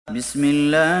بسم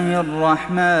الله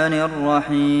الرحمن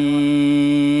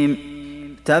الرحيم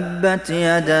تبت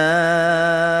يدا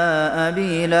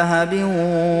أبي لهب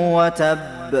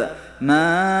وتب ما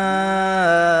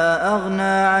أغنى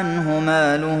عنه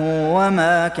ماله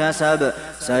وما كسب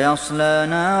سيصلى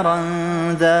نارا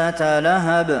ذات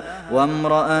لهب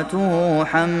وامرأته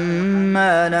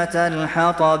حمالة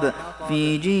الحطب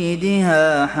في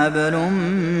جيدها حبل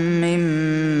من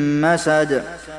مسد